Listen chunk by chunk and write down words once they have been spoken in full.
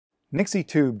Nixie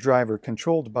tube driver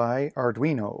controlled by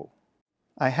Arduino.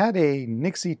 I had a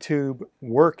Nixie tube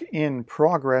work in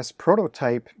progress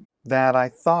prototype that I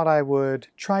thought I would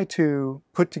try to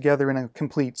put together in a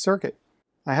complete circuit.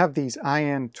 I have these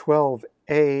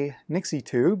IN12A Nixie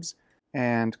tubes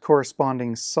and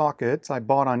corresponding sockets I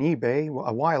bought on eBay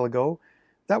a while ago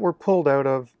that were pulled out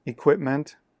of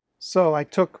equipment. So I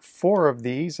took 4 of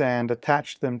these and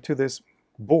attached them to this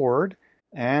board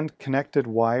and connected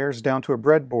wires down to a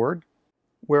breadboard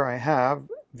where I have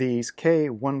these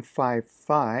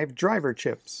K155 driver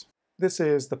chips. This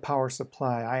is the power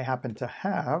supply I happen to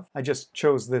have. I just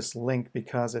chose this link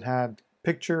because it had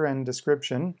picture and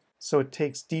description. So it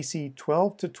takes DC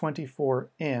 12 to 24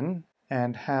 in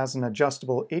and has an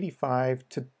adjustable 85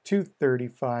 to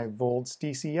 235 volts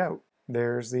DC out.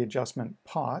 There's the adjustment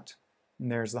pot, and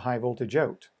there's the high voltage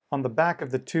out. On the back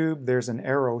of the tube, there's an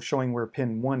arrow showing where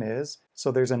pin 1 is.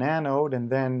 So there's an anode and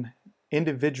then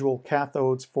individual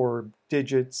cathodes for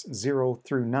digits 0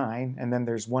 through 9, and then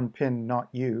there's 1 pin not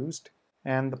used.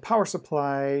 And the power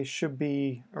supply should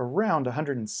be around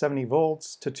 170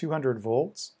 volts to 200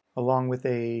 volts, along with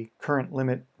a current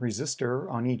limit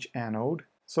resistor on each anode.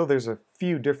 So there's a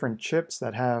few different chips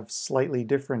that have slightly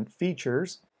different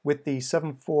features. With the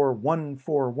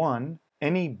 74141,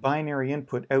 any binary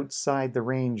input outside the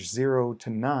range 0 to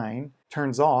 9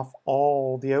 turns off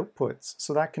all the outputs,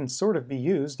 so that can sort of be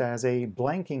used as a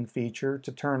blanking feature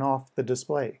to turn off the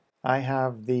display. I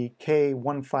have the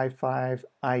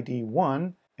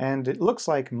K155ID1, and it looks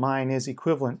like mine is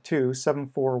equivalent to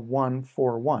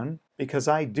 74141 because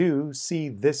I do see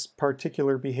this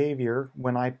particular behavior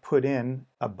when I put in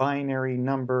a binary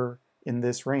number in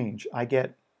this range. I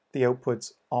get the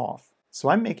outputs off. So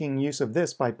I'm making use of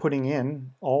this by putting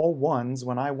in all ones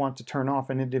when I want to turn off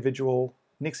an individual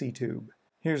Nixie tube.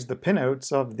 Here's the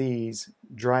pinouts of these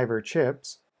driver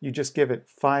chips. You just give it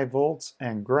 5 volts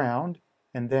and ground,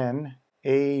 and then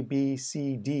A, B,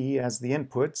 C, D as the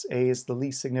inputs. A is the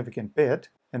least significant bit,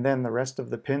 and then the rest of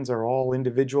the pins are all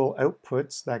individual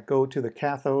outputs that go to the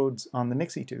cathodes on the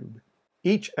Nixie tube.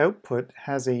 Each output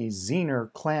has a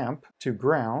Zener clamp to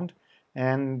ground,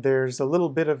 and there's a little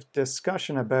bit of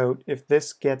discussion about if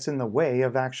this gets in the way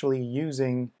of actually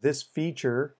using this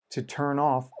feature to turn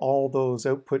off all those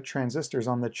output transistors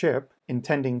on the chip,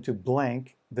 intending to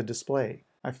blank the display.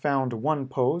 I found one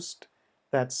post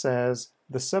that says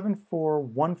the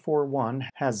 74141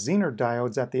 has Zener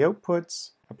diodes at the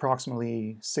outputs,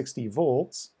 approximately 60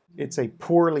 volts. It's a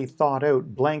poorly thought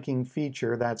out blanking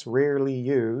feature that's rarely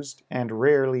used and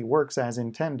rarely works as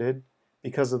intended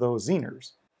because of those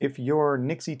Zeners. If your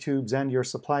Nixie tubes and your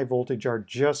supply voltage are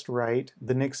just right,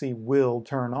 the Nixie will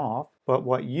turn off. But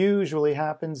what usually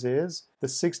happens is the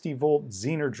 60 volt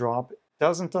Zener drop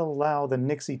doesn't allow the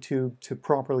Nixie tube to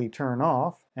properly turn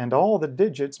off, and all the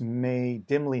digits may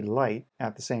dimly light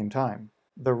at the same time.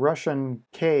 The Russian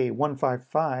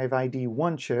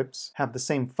K155ID1 chips have the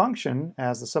same function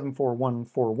as the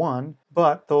 74141,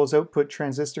 but those output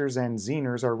transistors and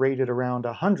Zeners are rated around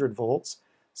 100 volts,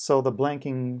 so the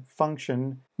blanking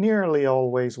function nearly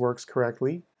always works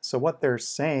correctly. So what they're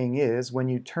saying is when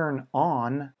you turn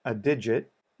on a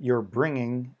digit, you're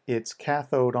bringing its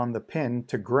cathode on the pin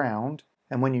to ground,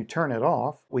 and when you turn it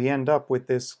off, we end up with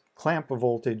this clamp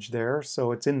voltage there,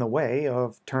 so it's in the way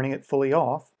of turning it fully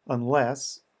off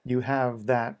unless you have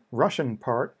that Russian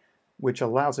part which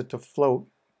allows it to float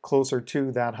closer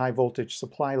to that high voltage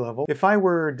supply level. If I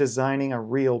were designing a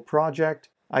real project,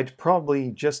 I'd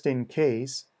probably, just in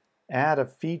case, add a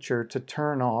feature to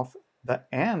turn off the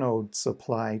anode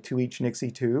supply to each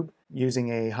Nixie tube using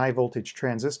a high voltage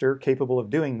transistor capable of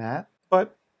doing that.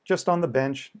 But just on the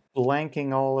bench,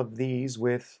 blanking all of these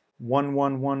with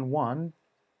 1111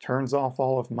 turns off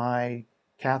all of my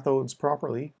cathodes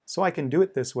properly, so I can do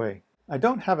it this way. I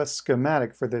don't have a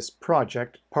schematic for this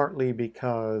project, partly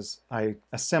because I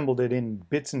assembled it in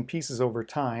bits and pieces over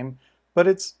time, but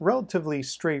it's relatively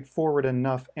straightforward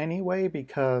enough anyway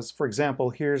because, for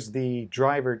example, here's the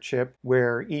driver chip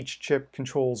where each chip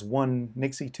controls 1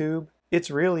 Nixie tube.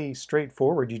 It's really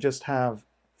straightforward. You just have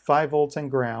 5 volts and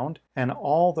ground, and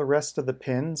all the rest of the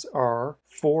pins are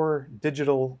 4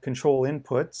 digital control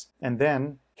inputs, and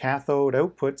then cathode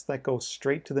outputs that go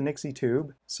straight to the Nixie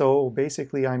tube. So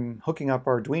basically I'm hooking up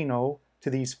Arduino to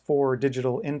these 4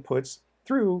 digital inputs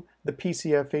through the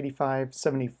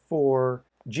PCF8574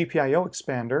 GPIO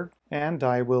expander, and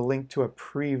I will link to a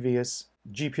previous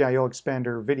GPIO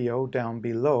expander video down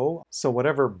below. So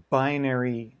whatever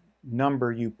binary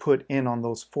number you put in on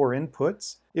those 4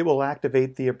 inputs, it will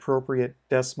activate the appropriate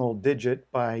decimal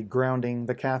digit by grounding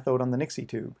the cathode on the Nixie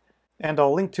tube. And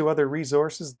I'll link to other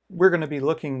resources. We're going to be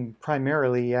looking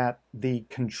primarily at the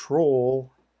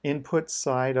control input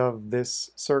side of this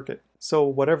circuit. So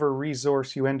whatever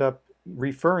resource you end up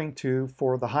referring to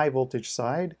for the high voltage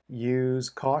side, use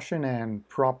caution and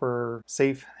proper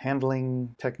safe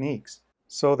handling techniques.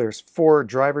 So there's 4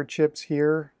 driver chips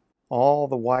here, all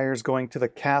the wires going to the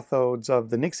cathodes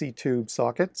of the Nixie tube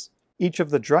sockets. Each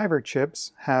of the driver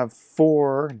chips have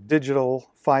 4 digital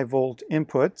 5-volt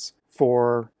inputs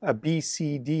for a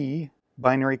BCD,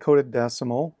 binary coded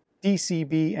decimal,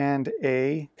 DCB and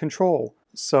A control.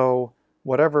 So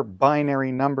whatever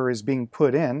binary number is being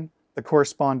put in, the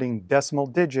corresponding decimal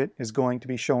digit is going to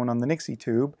be shown on the Nixie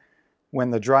tube when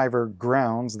the driver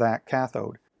grounds that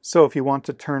cathode. So if you want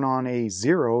to turn on a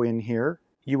 0 in here,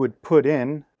 you would put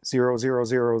in 0, 0,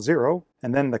 0, 0,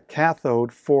 and then the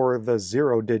cathode for the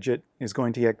 0 digit is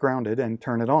going to get grounded and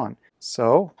turn it on.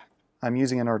 So I'm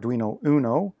using an Arduino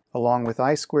Uno along with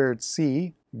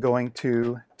I2C going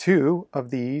to 2 of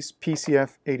these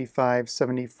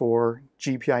PCF8574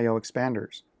 GPIO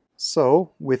expanders.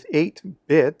 So with 8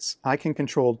 bits, I can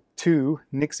control 2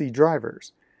 Nixie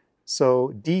drivers.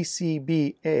 So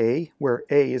DCBA, where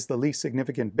A is the least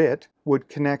significant bit, would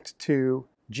connect to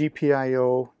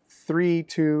GPIO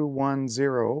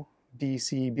 3210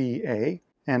 DCBA,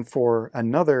 and for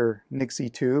another Nixie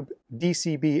tube,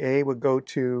 DCBA would go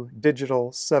to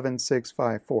digital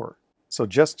 7654. So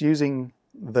just using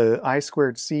the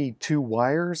I2C 2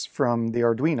 wires from the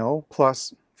Arduino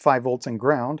plus 5 volts and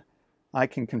ground, I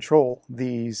can control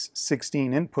these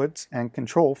 16 inputs and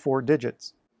control 4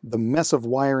 digits. The mess of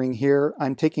wiring here,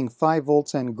 I'm taking 5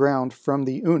 volts and ground from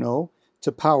the Uno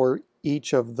to power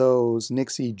each of those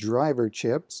Nixie driver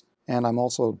chips, and I'm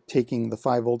also taking the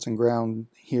 5 volts and ground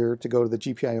here to go to the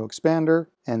GPIO expander,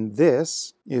 and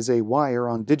this is a wire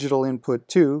on digital input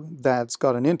 2 that's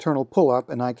got an internal pull-up,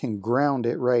 and I can ground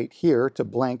it right here to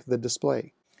blank the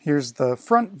display. Here's the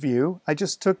front view. I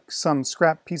just took some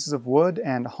scrap pieces of wood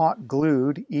and hot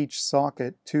glued each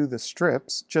socket to the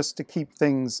strips just to keep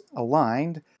things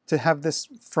aligned. To have this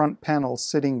front panel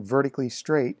sitting vertically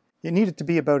straight, it needed to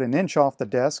be about 1 inch off the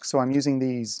desk, so I'm using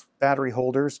these battery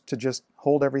holders to just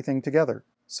hold everything together.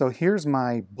 So here's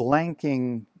my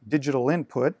blanking digital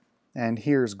input, and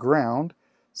here's ground.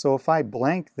 So if I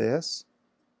blank this,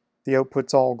 the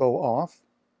outputs all go off,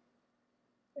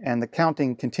 and the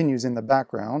counting continues in the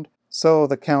background. So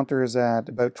the counter is at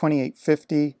about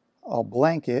 2850. I'll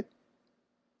blank it,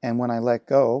 and when I let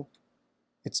go,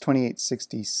 it's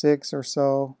 2866 or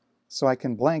so. So I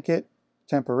can blank it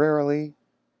temporarily,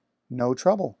 no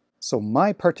trouble. So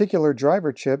my particular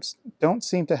driver chips don't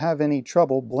seem to have any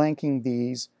trouble blanking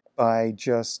these by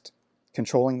just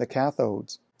controlling the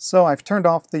cathodes. So I've turned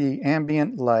off the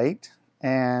ambient light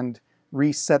and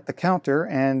reset the counter,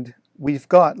 and we've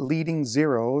got leading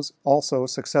zeros also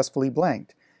successfully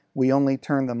blanked. We only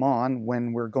turn them on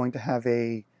when we're going to have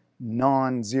a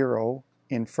non-zero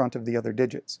in front of the other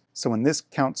digits. So when this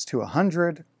counts to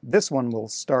 100, this one will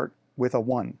start with a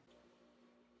 1.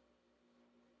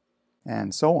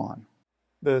 And so on.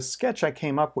 The sketch I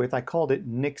came up with, I called it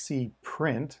Nixie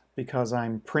Print because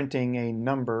I'm printing a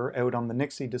number out on the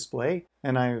Nixie display,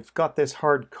 and I've got this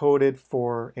hard-coded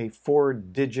for a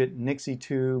 4-digit Nixie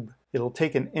tube. It'll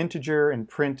take an integer and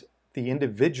print the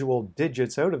individual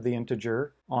digits out of the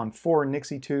integer on 4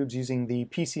 Nixie tubes using the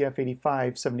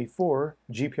PCF8574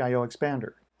 GPIO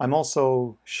expander. I'm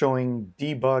also showing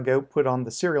debug output on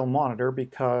the serial monitor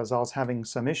because I was having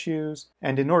some issues,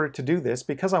 and in order to do this,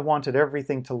 because I wanted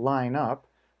everything to line up,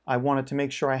 I wanted to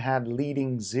make sure I had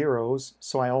leading zeros,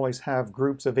 so I always have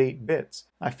groups of 8 bits.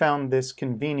 I found this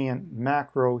convenient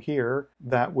macro here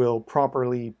that will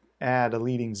properly add a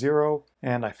leading 0,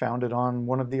 and I found it on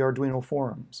one of the Arduino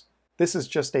forums. This is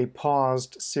just a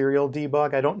paused serial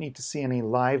debug. I don't need to see any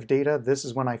live data. This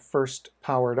is when I first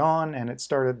powered on and it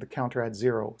started the counter at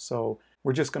 0. So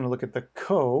we're just going to look at the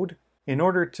code. In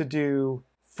order to do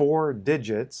 4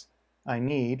 digits, I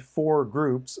need 4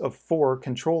 groups of 4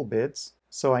 control bits.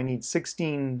 So I need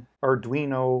 16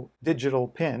 Arduino digital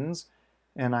pins,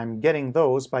 and I'm getting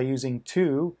those by using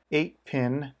 2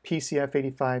 8-pin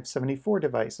PCF8574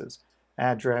 devices,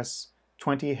 address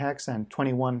 20 hex and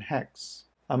 21 hex.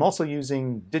 I'm also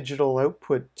using digital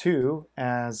output 2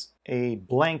 as a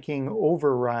blanking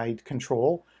override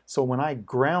control, so when I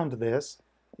ground this,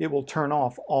 it will turn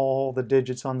off all the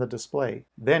digits on the display.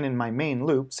 Then in my main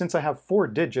loop, since I have 4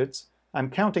 digits, I'm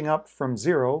counting up from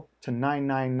 0 to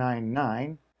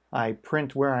 9999. I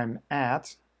print where I'm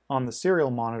at on the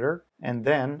serial monitor, and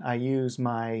then I use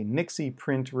my Nixie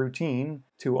print routine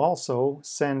to also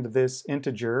send this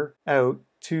integer out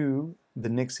to the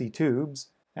Nixie tubes,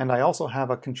 And I also have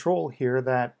a control here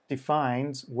that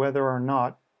defines whether or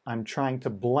not I'm trying to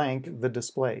blank the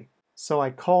display. So I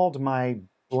called my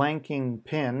blanking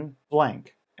pin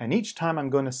blank. And each time I'm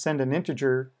going to send an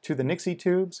integer to the Nixie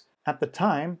tubes, at the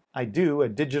time I do a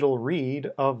digital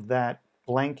read of that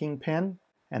blanking pin.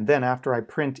 And then after I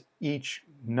print each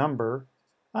number,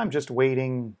 I'm just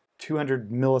waiting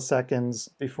 200 milliseconds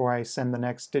before I send the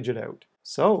next digit out.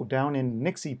 So down in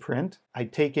Nixie print, I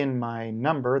take in my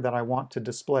number that I want to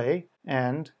display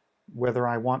and whether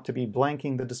I want to be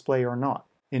blanking the display or not.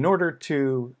 In order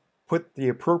to put the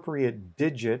appropriate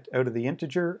digit out of the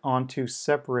integer onto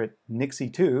separate Nixie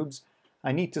tubes,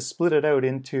 I need to split it out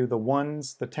into the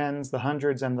ones, the tens, the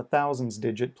hundreds, and the thousands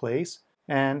digit place.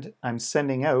 And I'm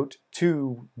sending out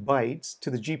 2 bytes to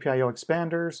the GPIO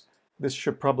expanders. This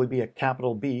should probably be a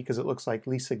capital B because it looks like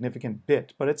least significant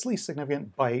bit, but it's least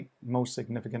significant byte, most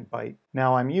significant byte.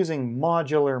 Now I'm using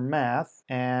modular math,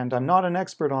 and I'm not an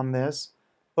expert on this,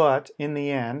 but in the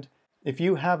end, if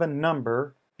you have a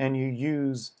number and you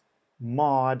use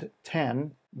mod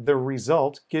 10, the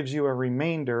result gives you a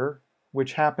remainder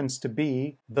which happens to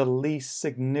be the least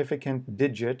significant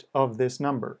digit of this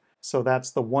number. So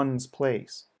that's the ones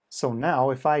place. So now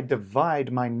if I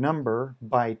divide my number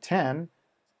by 10,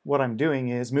 what I'm doing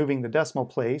is moving the decimal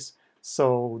place,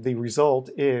 so the result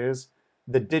is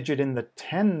the digit in the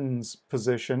tens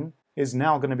position is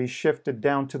now going to be shifted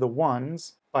down to the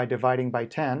ones by dividing by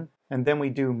 10, and then we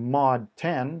do mod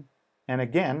 10, and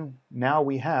again, now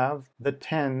we have the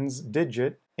tens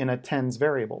digit in a tens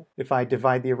variable. If I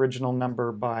divide the original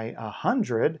number by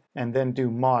 100 and then do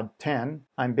mod 10,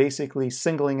 I'm basically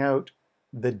singling out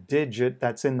the digit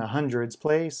that's in the hundreds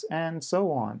place, and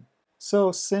so on.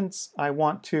 So since I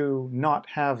want to not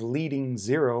have leading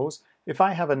zeros, if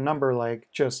I have a number like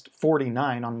just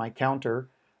 49 on my counter,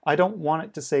 I don't want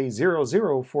it to say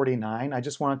 0049, I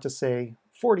just want it to say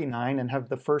 49 and have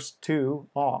the first 2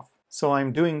 off. So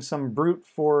I'm doing some brute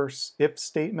force if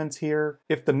statements here.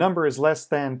 If the number is less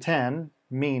than 10,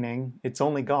 meaning it's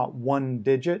only got 1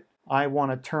 digit, I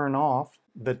want to turn off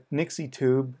the Nixie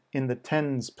tube in the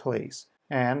tens place.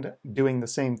 And doing the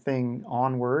same thing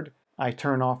onward, I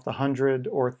turn off the hundred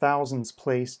or thousands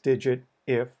place digit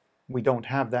if we don't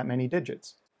have that many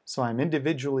digits. So I'm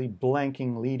individually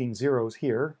blanking leading zeros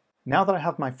here. Now that I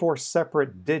have my 4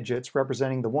 separate digits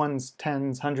representing the ones,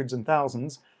 tens, hundreds, and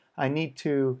thousands, I need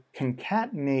to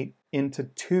concatenate into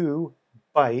 2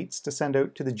 bytes to send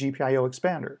out to the GPIO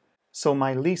expander. So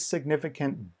my least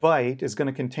significant byte is going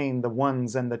to contain the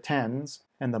ones and the tens,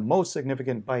 and the most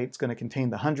significant byte is going to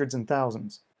contain the hundreds and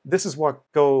thousands. This is what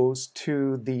goes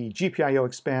to the GPIO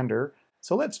expander.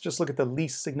 So let's just look at the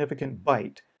least significant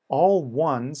byte. All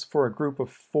ones for a group of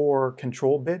 4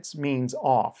 control bits means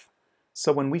off.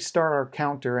 So when we start our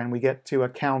counter and we get to a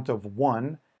count of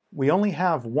 1, we only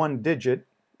have 1 digit.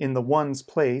 In the ones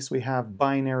place, we have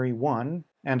binary 1,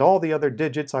 and all the other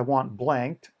digits I want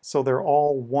blanked, so they're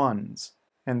all ones.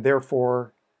 And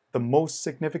therefore, the most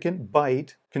significant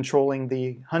byte controlling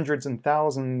the hundreds and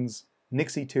thousands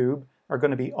Nixie tube are going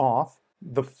to be off.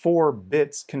 The 4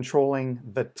 bits controlling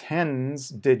the tens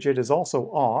digit is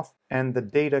also off, and the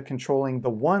data controlling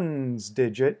the ones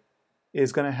digit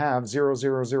is going to have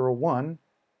 0001,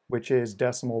 which is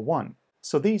decimal 1.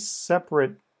 So these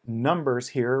separate numbers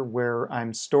here where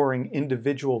I'm storing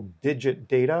individual digit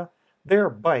data, they're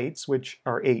bytes, which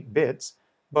are 8 bits,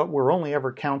 but we're only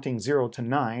ever counting 0 to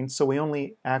 9, so we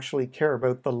only actually care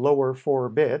about the lower 4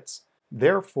 bits.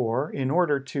 Therefore, in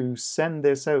order to send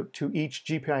this out to each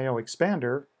GPIO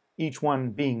expander, each one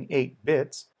being 8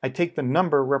 bits, I take the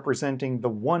number representing the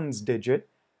ones digit,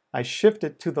 I shift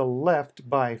it to the left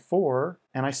by 4,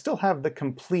 and I still have the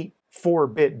complete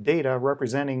 4-bit data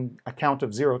representing a count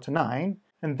of 0 to 9,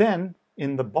 and then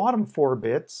in the bottom 4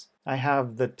 bits, I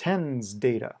have the tens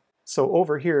data. So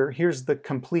over here, here's the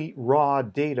complete raw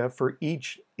data for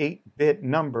each 8-bit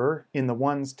number in the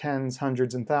ones, tens,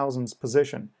 hundreds, and thousands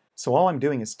position. So all I'm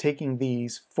doing is taking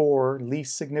these 4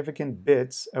 least significant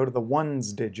bits out of the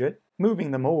ones digit,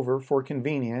 moving them over for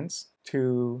convenience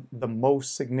to the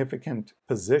most significant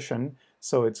position.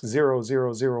 So it's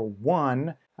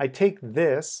 0001. I take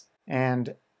this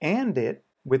and AND it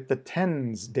with the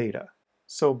tens data.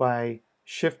 So by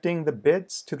shifting the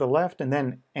bits to the left and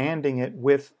then ANDing it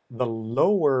with the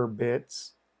lower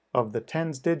bits of the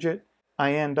tens digit,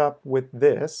 I end up with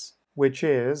this, which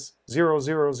is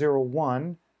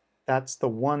 0001. That's the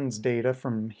ones data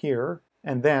from here.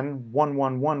 And then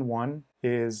 1111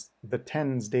 is the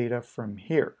tens data from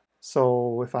here.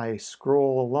 So if I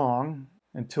scroll along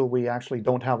until we actually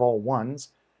don't have all ones,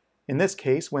 in this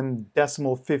case, when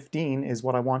decimal 15 is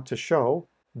what I want to show,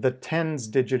 the tens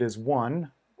digit is 1,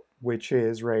 which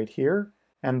is right here,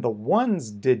 and the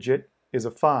ones digit is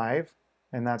a 5,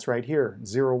 and that's right here,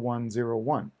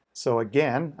 0101. So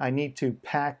again, I need to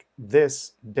pack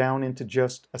this down into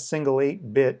just a single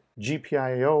 8-bit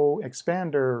GPIO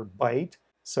expander byte.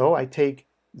 So I take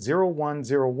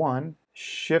 0101,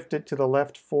 shift it to the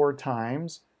left 4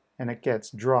 times, and it gets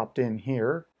dropped in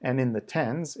here. And in the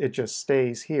tens, it just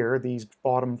stays here. These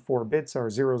bottom 4 bits are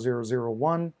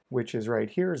 0001, which is right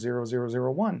here,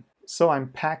 0001. So I'm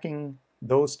packing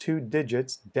those 2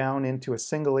 digits down into a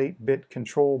single 8-bit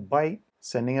control byte,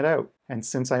 sending it out. And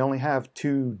since I only have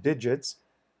 2 digits,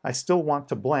 I still want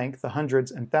to blank the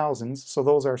hundreds and thousands, so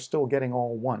those are still getting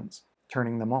all ones,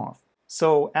 turning them off.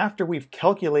 So after we've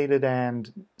calculated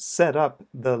and set up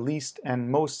the least and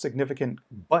most significant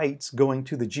bytes going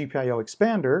to the GPIO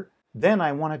expander, then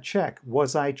I want to check,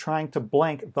 was I trying to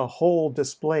blank the whole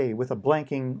display with a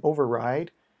blanking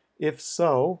override? If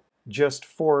so, just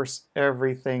force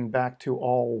everything back to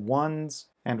all ones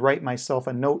and write myself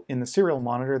a note in the serial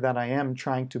monitor that I am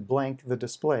trying to blank the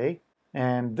display.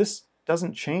 And this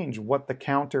doesn't change what the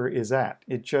counter is at.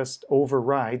 It just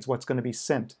overrides what's going to be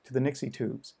sent to the Nixie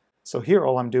tubes. So here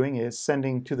all I'm doing is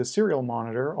sending to the serial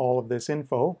monitor all of this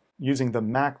info, using the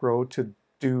macro to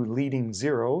do leading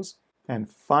zeros. And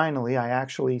finally, I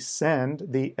actually send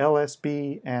the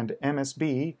LSB and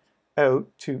MSB out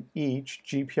to each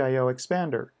GPIO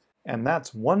expander. And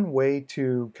that's one way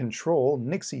to control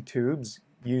Nixie tubes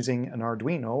using an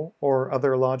Arduino or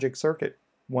other logic circuit.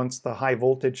 Once the high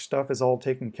voltage stuff is all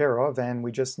taken care of, and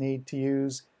we just need to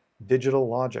use digital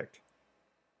logic.